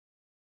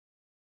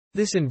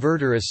This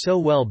inverter is so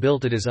well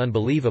built it is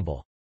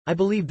unbelievable. I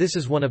believe this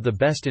is one of the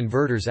best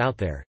inverters out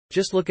there,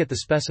 just look at the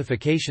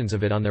specifications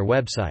of it on their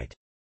website.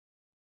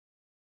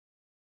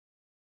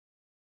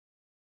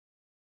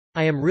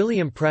 I am really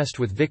impressed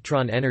with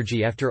Victron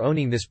Energy. After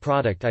owning this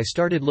product, I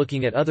started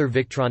looking at other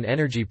Victron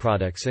Energy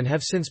products and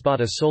have since bought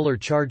a solar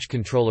charge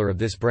controller of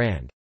this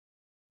brand.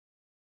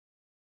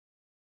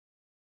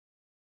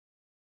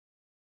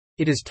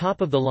 It is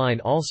top of the line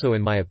also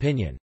in my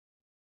opinion.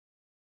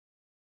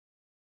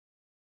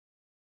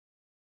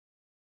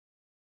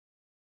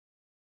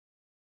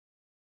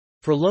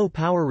 For low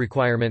power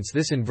requirements,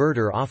 this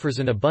inverter offers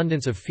an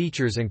abundance of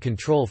features and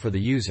control for the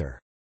user.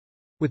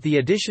 With the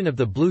addition of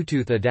the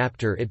Bluetooth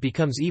adapter, it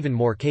becomes even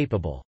more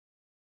capable.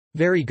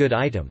 Very good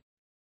item.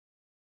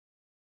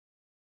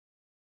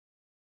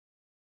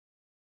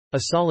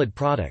 A solid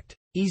product.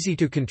 Easy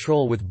to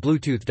control with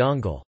Bluetooth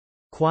dongle.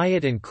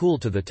 Quiet and cool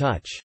to the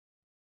touch.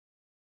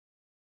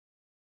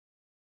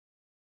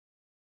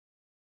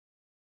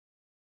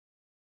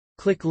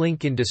 Click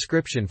link in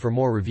description for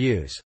more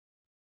reviews.